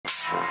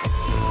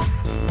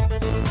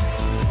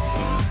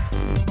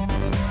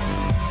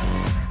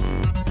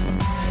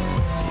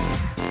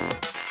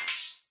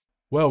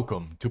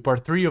Welcome to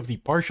part 3 of the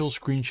partial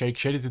screen shake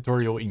shader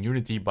tutorial in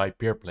Unity by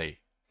PeerPlay.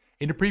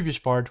 In the previous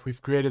part,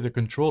 we've created a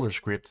controller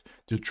script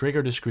to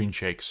trigger the screen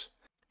shakes.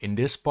 In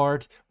this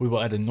part, we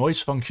will add a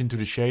noise function to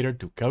the shader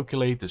to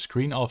calculate the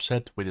screen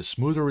offset with a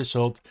smoother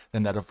result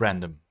than that of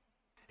random.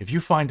 If you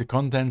find the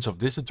contents of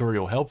this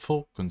tutorial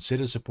helpful,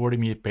 consider supporting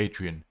me at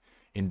Patreon.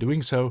 In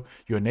doing so,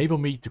 you enable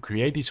me to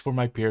create these for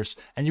my peers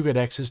and you get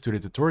access to the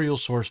tutorial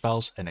source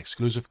files and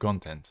exclusive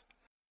content.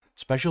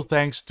 Special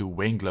thanks to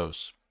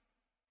WayneGlows.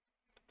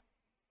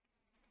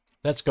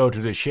 Let's go to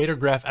the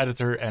Shadergraph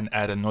editor and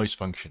add a noise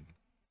function.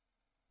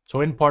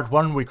 So in part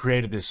 1 we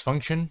created this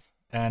function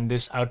and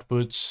this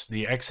outputs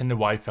the x and the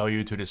y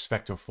value to this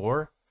vector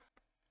 4.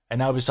 And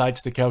now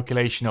besides the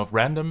calculation of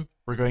random,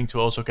 we're going to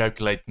also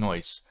calculate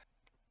noise.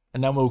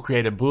 And then we'll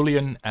create a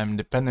boolean, and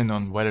depending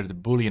on whether the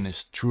boolean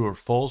is true or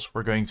false,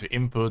 we're going to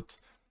input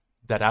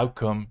that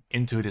outcome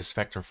into this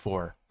vector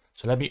 4.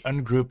 So let me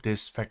ungroup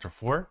this vector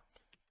 4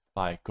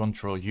 by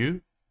Ctrl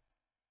U.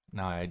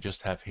 Now I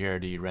just have here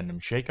the random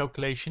shake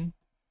calculation.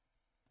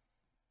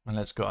 And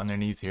let's go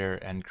underneath here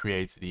and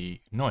create the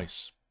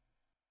noise.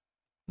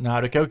 Now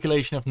the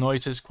calculation of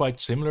noise is quite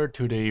similar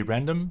to the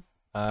random.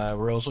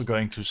 We're also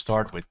going to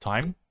start with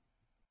time.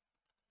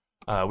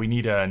 We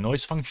need a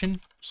noise function,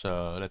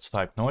 so let's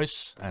type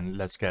noise and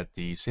let's get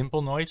the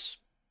simple noise.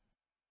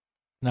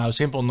 Now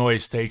simple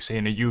noise takes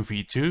in a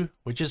UV2,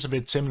 which is a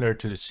bit similar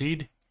to the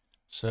seed.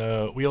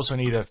 So we also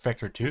need a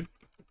vector 2.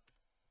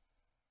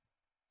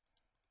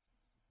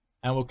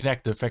 And we'll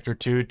connect the vector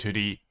 2 to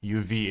the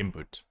UV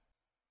input.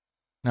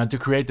 Now to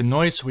create the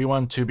noise, we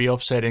want to be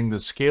offsetting the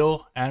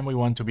scale and we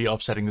want to be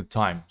offsetting the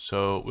time.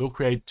 So we'll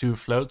create two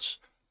floats,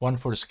 one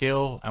for the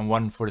scale and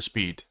one for the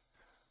speed.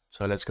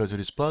 So let's go to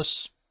this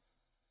plus,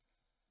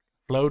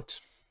 float,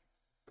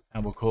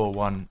 and we'll call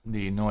one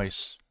the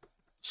noise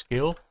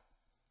scale.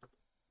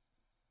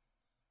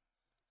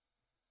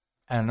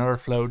 And another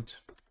float,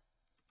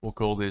 we'll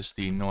call this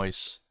the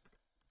noise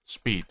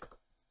speed.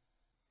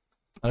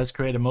 Now let's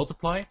create a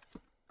multiply.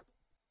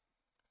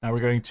 Now we're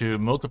going to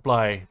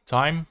multiply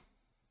time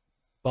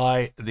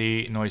by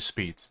the noise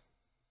speed.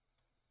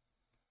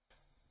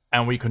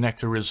 And we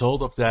connect the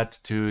result of that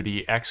to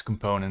the x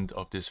component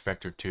of this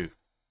vector 2.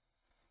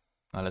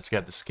 Now let's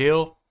get the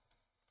scale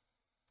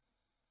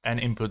and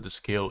input the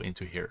scale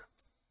into here.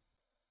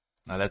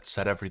 Now let's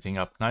set everything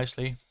up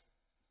nicely.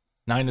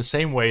 Now in the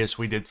same way as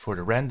we did for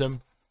the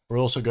random, we're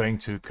also going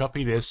to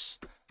copy this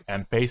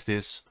and paste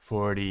this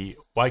for the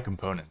y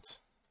component.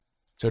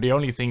 So the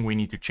only thing we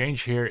need to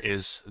change here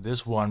is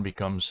this one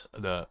becomes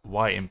the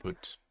y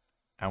input,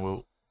 and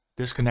we'll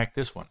disconnect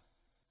this one.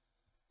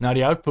 Now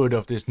the output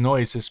of this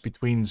noise is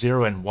between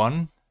 0 and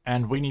 1,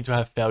 and we need to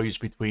have values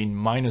between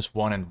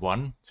 -1 and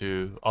 1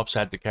 to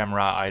offset the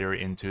camera either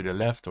into the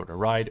left or the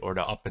right or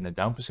the up and the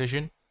down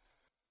position.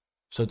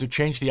 So to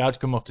change the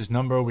outcome of this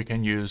number, we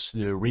can use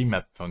the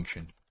remap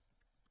function.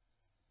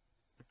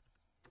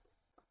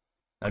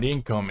 Now the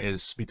income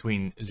is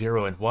between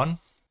 0 and 1,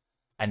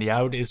 and the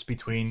out is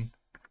between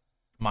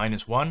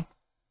 -1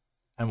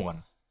 and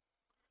 1.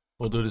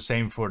 We'll do the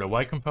same for the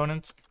y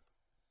component.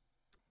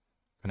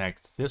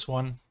 Connect this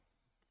one,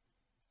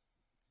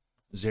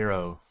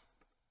 0,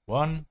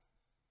 1,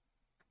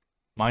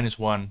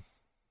 -1,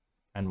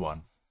 and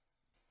 1.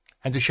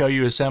 And to show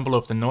you a sample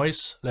of the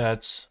noise,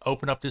 let's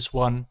open up this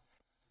one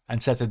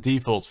and set the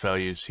default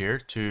values here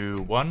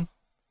to 1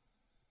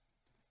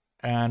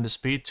 and the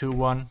speed to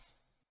 1.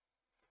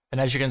 And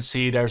as you can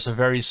see, there's a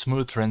very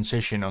smooth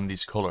transition on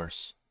these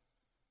colors.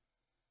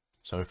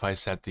 So if I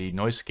set the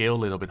noise scale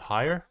a little bit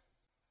higher,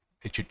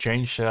 it should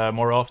change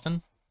more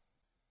often.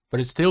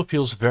 But it still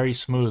feels very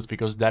smooth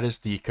because that is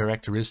the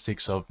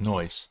characteristics of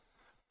noise.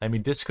 Let me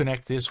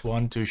disconnect this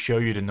one to show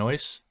you the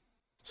noise.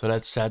 So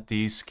let's set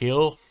the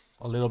scale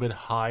a little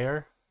bit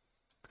higher.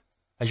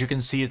 As you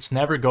can see, it's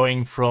never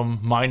going from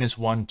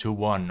 -1 to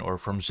 1 or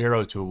from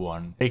 0 to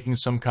 1, taking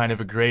some kind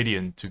of a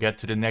gradient to get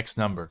to the next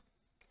number.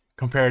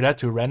 Compare that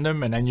to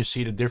random and then you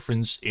see the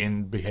difference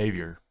in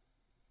behavior.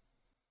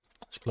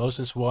 Let's close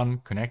this one,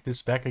 connect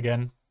this back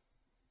again,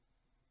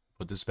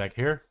 put this back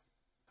here.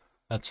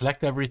 Let's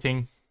select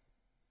everything,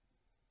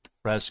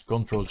 press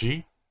Ctrl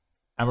G,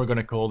 and we're going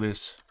to call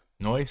this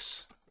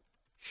noise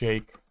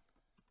shake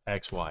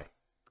XY.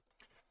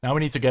 Now we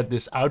need to get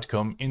this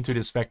outcome into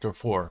this vector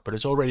 4, but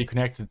it's already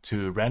connected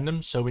to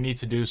random, so we need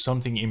to do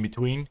something in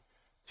between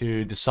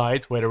to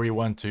decide whether we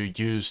want to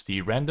use the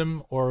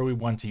random or we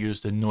want to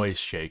use the noise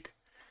shake.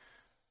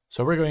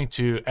 So we're going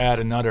to add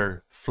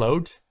another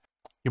float.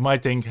 You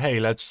might think, hey,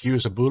 let's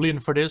use a boolean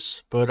for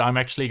this, but I'm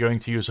actually going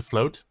to use a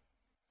float.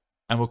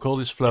 And we'll call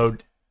this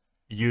float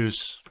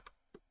use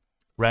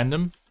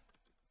random.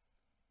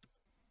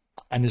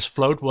 And this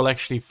float will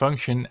actually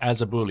function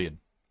as a boolean.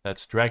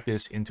 Let's drag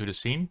this into the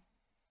scene.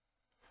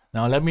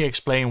 Now let me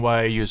explain why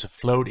I use a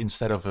float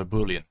instead of a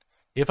boolean.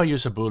 If I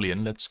use a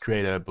boolean, let's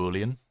create a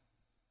boolean.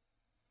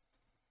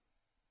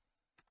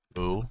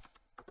 Bool.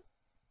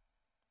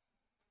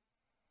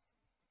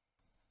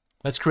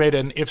 Let's create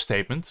an if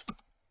statement.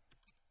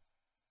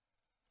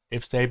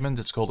 If statement,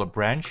 it's called a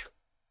branch.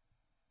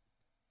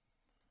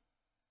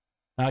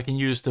 Now I can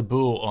use the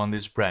bool on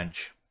this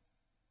branch.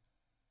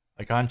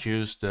 I can't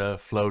use the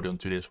float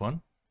onto this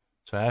one.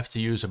 So I have to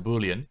use a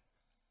boolean.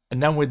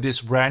 And then with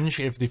this branch,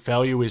 if the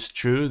value is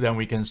true, then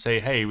we can say,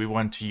 hey, we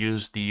want to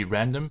use the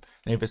random.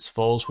 And if it's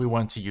false, we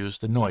want to use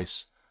the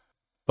noise.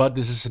 But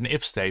this is an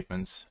if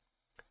statement.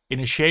 In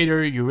a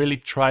shader, you really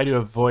try to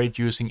avoid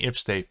using if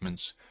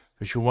statements,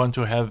 because you want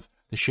to have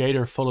the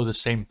shader follow the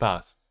same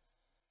path.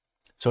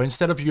 So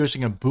instead of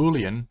using a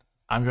boolean,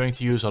 I'm going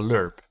to use a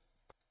lerp.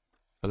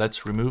 So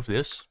let's remove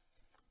this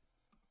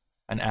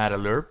and add a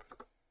lerp.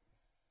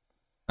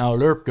 Now a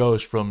lerp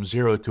goes from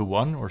 0 to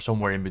 1 or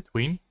somewhere in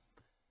between.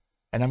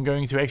 And I'm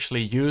going to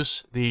actually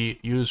use the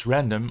use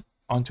random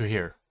onto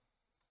here.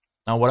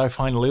 Now what I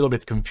find a little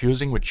bit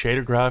confusing with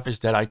Shadergraph is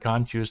that I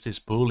can't use this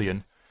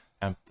boolean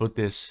and put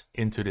this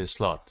into this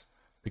slot.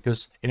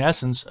 Because in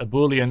essence, a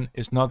boolean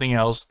is nothing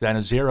else than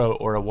a 0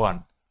 or a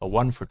 1. A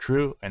 1 for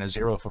true and a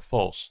 0 for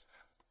false.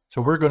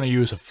 So we're going to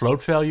use a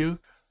float value,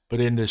 but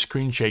in the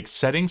screen shake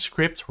settings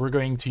script, we're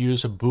going to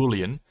use a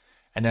boolean.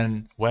 And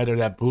then whether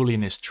that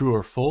boolean is true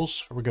or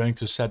false, we're going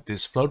to set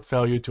this float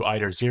value to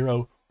either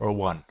 0 or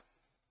 1.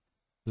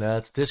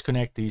 Let's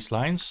disconnect these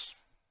lines,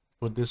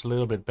 put this a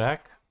little bit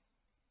back.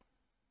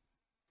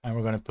 And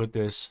we're going to put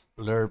this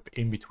lerp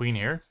in between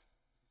here.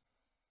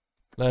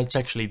 Let's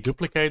actually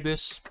duplicate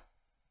this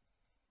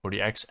for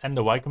the X and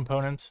the Y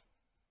component.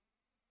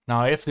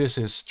 Now if this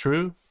is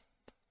true,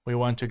 we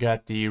want to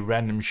get the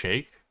random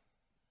shake.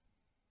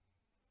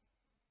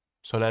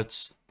 So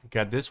let's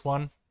get this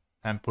one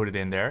and put it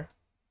in there.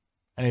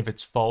 And if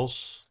it's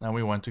false, then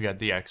we want to get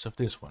the X of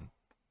this one.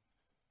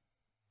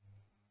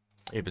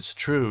 If it's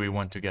true, we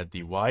want to get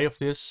the Y of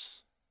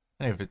this.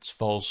 And if it's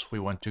false, we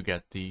want to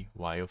get the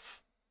Y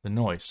of the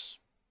noise.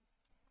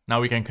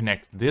 Now we can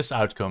connect this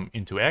outcome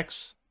into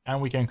X,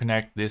 and we can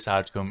connect this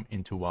outcome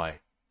into Y.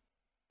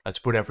 Let's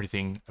put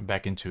everything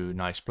back into a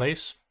nice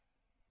place.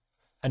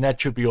 And that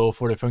should be all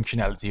for the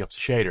functionality of the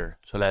shader.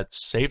 So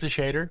let's save the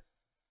shader.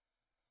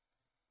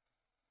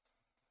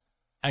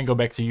 And go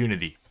back to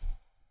Unity.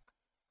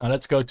 Now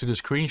let's go to the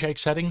screen shake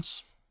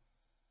settings.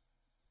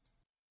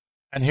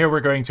 And here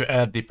we're going to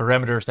add the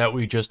parameters that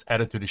we just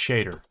added to the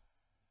shader.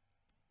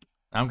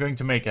 Now I'm going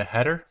to make a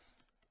header.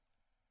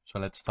 So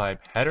let's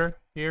type header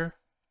here.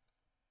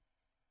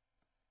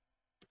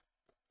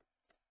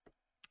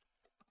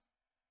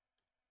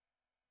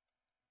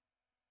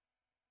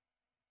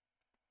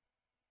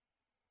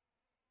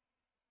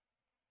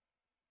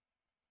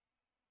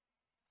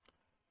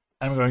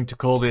 I'm going to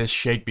call this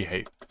shake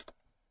behavior.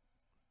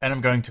 And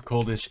I'm going to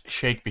call this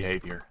shake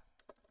behavior.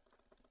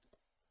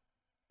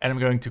 And I'm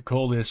going to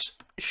call this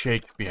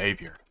shake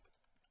behavior.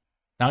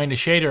 Now in the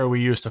shader we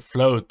use the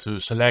float to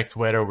select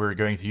whether we're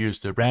going to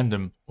use the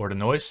random or the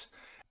noise.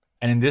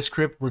 And in this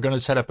script we're going to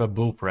set up a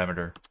bool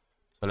parameter.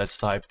 So let's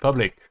type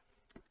public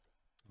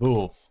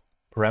bool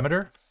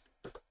parameter.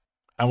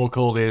 And we'll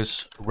call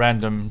this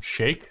random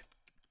shake.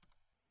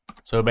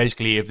 So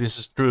basically if this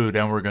is true,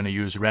 then we're going to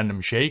use random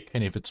shake.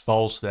 And if it's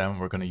false, then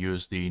we're going to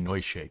use the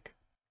noise shake.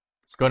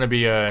 It's going to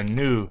be a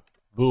new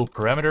bool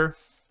parameter.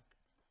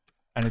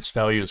 And its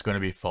value is going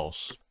to be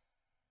false.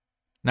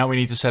 Now we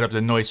need to set up the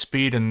noise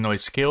speed and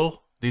noise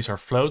scale. These are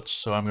floats,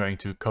 so I'm going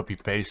to copy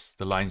paste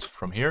the lines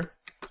from here.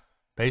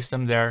 Paste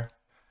them there.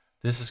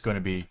 This is going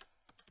to be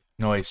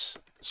noise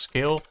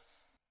scale.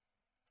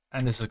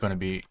 And this is going to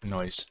be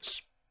noise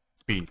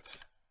speed.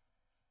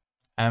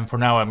 And for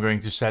now I'm going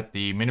to set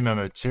the minimum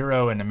at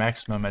 0 and the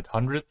maximum at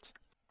 100.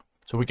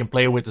 So we can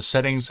play with the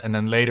settings and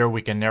then later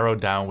we can narrow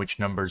down which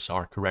numbers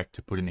are correct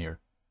to put in here.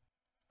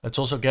 Let's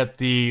also get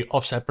the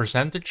offset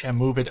percentage and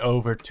move it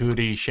over to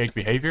the shake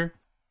behavior.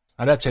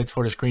 Now that's it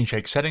for the screen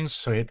shake settings,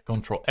 so hit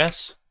Ctrl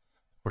S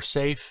for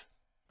save.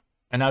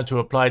 And now to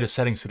apply the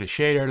settings to the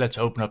shader, let's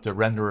open up the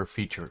renderer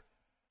feature.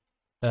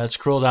 Let's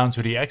scroll down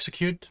to the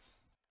execute.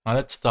 Now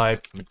let's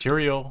type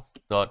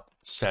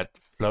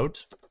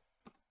material.setFloat.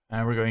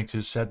 And we're going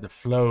to set the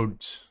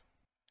float,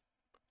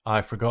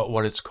 I forgot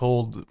what it's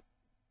called,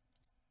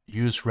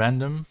 use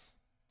random.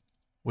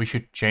 We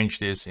should change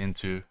this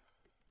into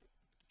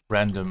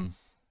random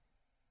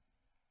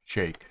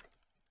shake,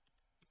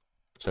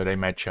 so they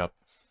match up.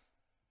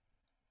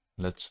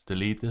 Let's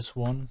delete this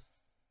one,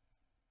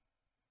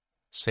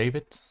 save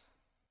it.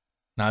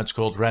 Now it's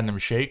called random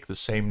shake, the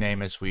same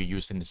name as we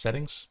used in the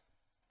settings.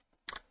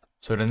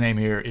 So the name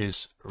here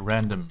is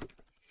random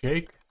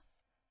shake.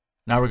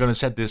 Now we're going to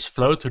set this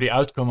float to the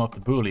outcome of the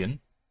boolean.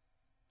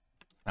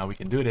 Now we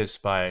can do this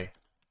by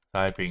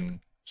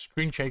typing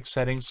screen shake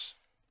settings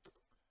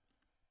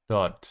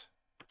dot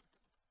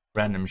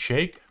random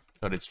shake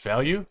dot its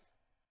value,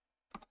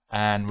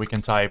 and we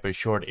can type a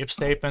short if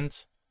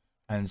statement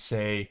and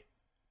say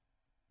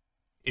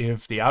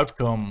if the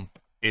outcome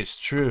is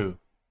true,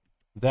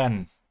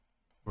 then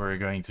we're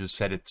going to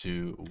set it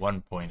to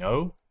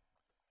 1.0,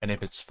 and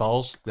if it's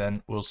false,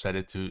 then we'll set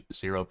it to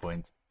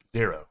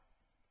 0.0.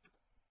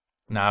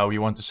 Now we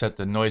want to set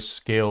the noise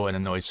scale and the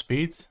noise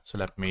speed, so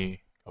let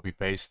me copy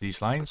paste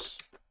these lines,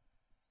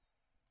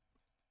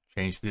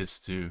 change this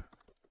to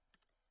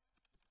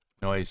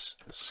noise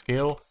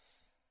scale,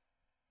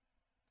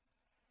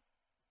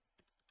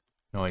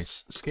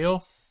 noise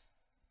scale,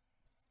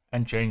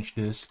 and change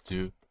this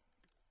to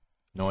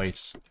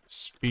noise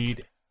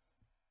speed.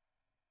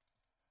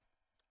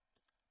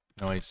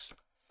 Noise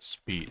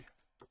speed.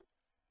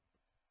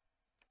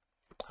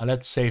 And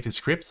let's save the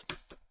script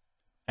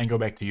and go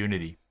back to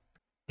Unity.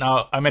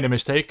 Now, I made a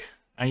mistake,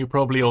 and you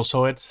probably all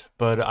saw it,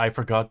 but I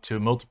forgot to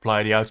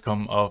multiply the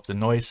outcome of the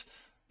noise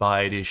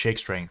by the shake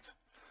strength.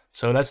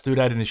 So let's do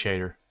that in the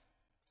shader.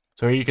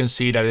 So here you can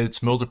see that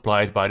it's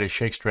multiplied by the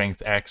shake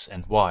strength X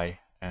and Y,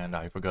 and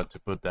I forgot to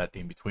put that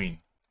in between.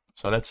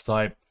 So let's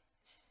type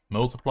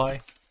multiply,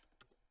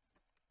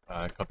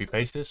 copy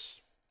paste this,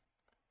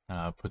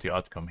 put the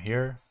outcome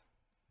here,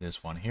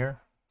 this one here,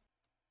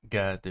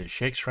 get the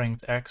shake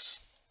strength X,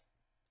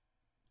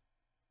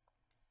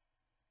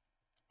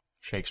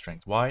 shake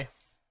strength Y,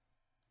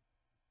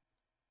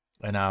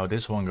 and now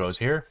this one goes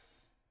here,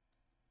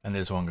 and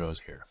this one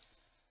goes here.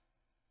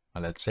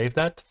 Now let's save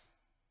that,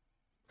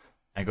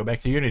 and go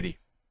back to Unity.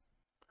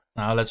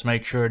 Now let's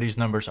make sure these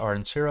numbers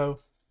aren't 0.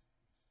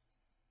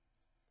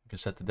 You can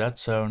set the dead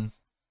zone,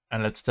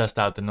 and let's test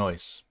out the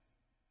noise.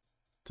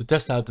 To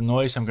test out the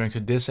noise, I'm going to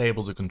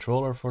disable the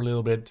controller for a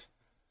little bit,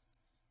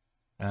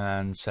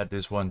 and set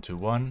this one to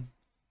 1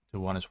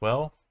 as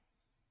well.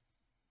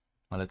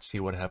 Now let's see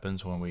what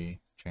happens when we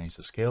change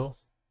the scale.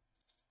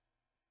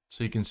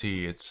 So you can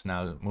see it's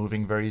now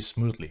moving very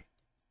smoothly.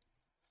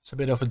 It's a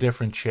bit of a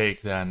different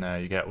shake than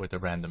you get with the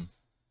random.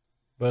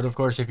 But of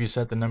course, if you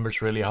set the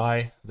numbers really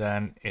high,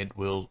 then it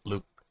will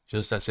look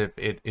just as if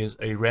it is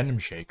a random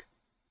shake.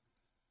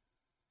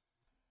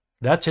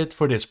 That's it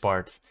for this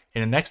part.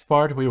 In the next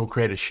part, we will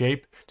create a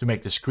shape to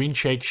make the screen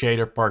shake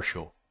shader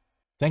partial.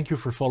 Thank you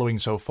for following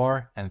so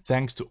far, and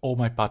thanks to all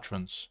my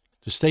patrons.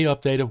 To stay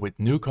updated with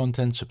new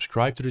content,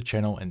 subscribe to the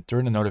channel and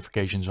turn the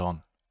notifications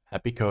on.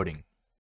 Happy coding!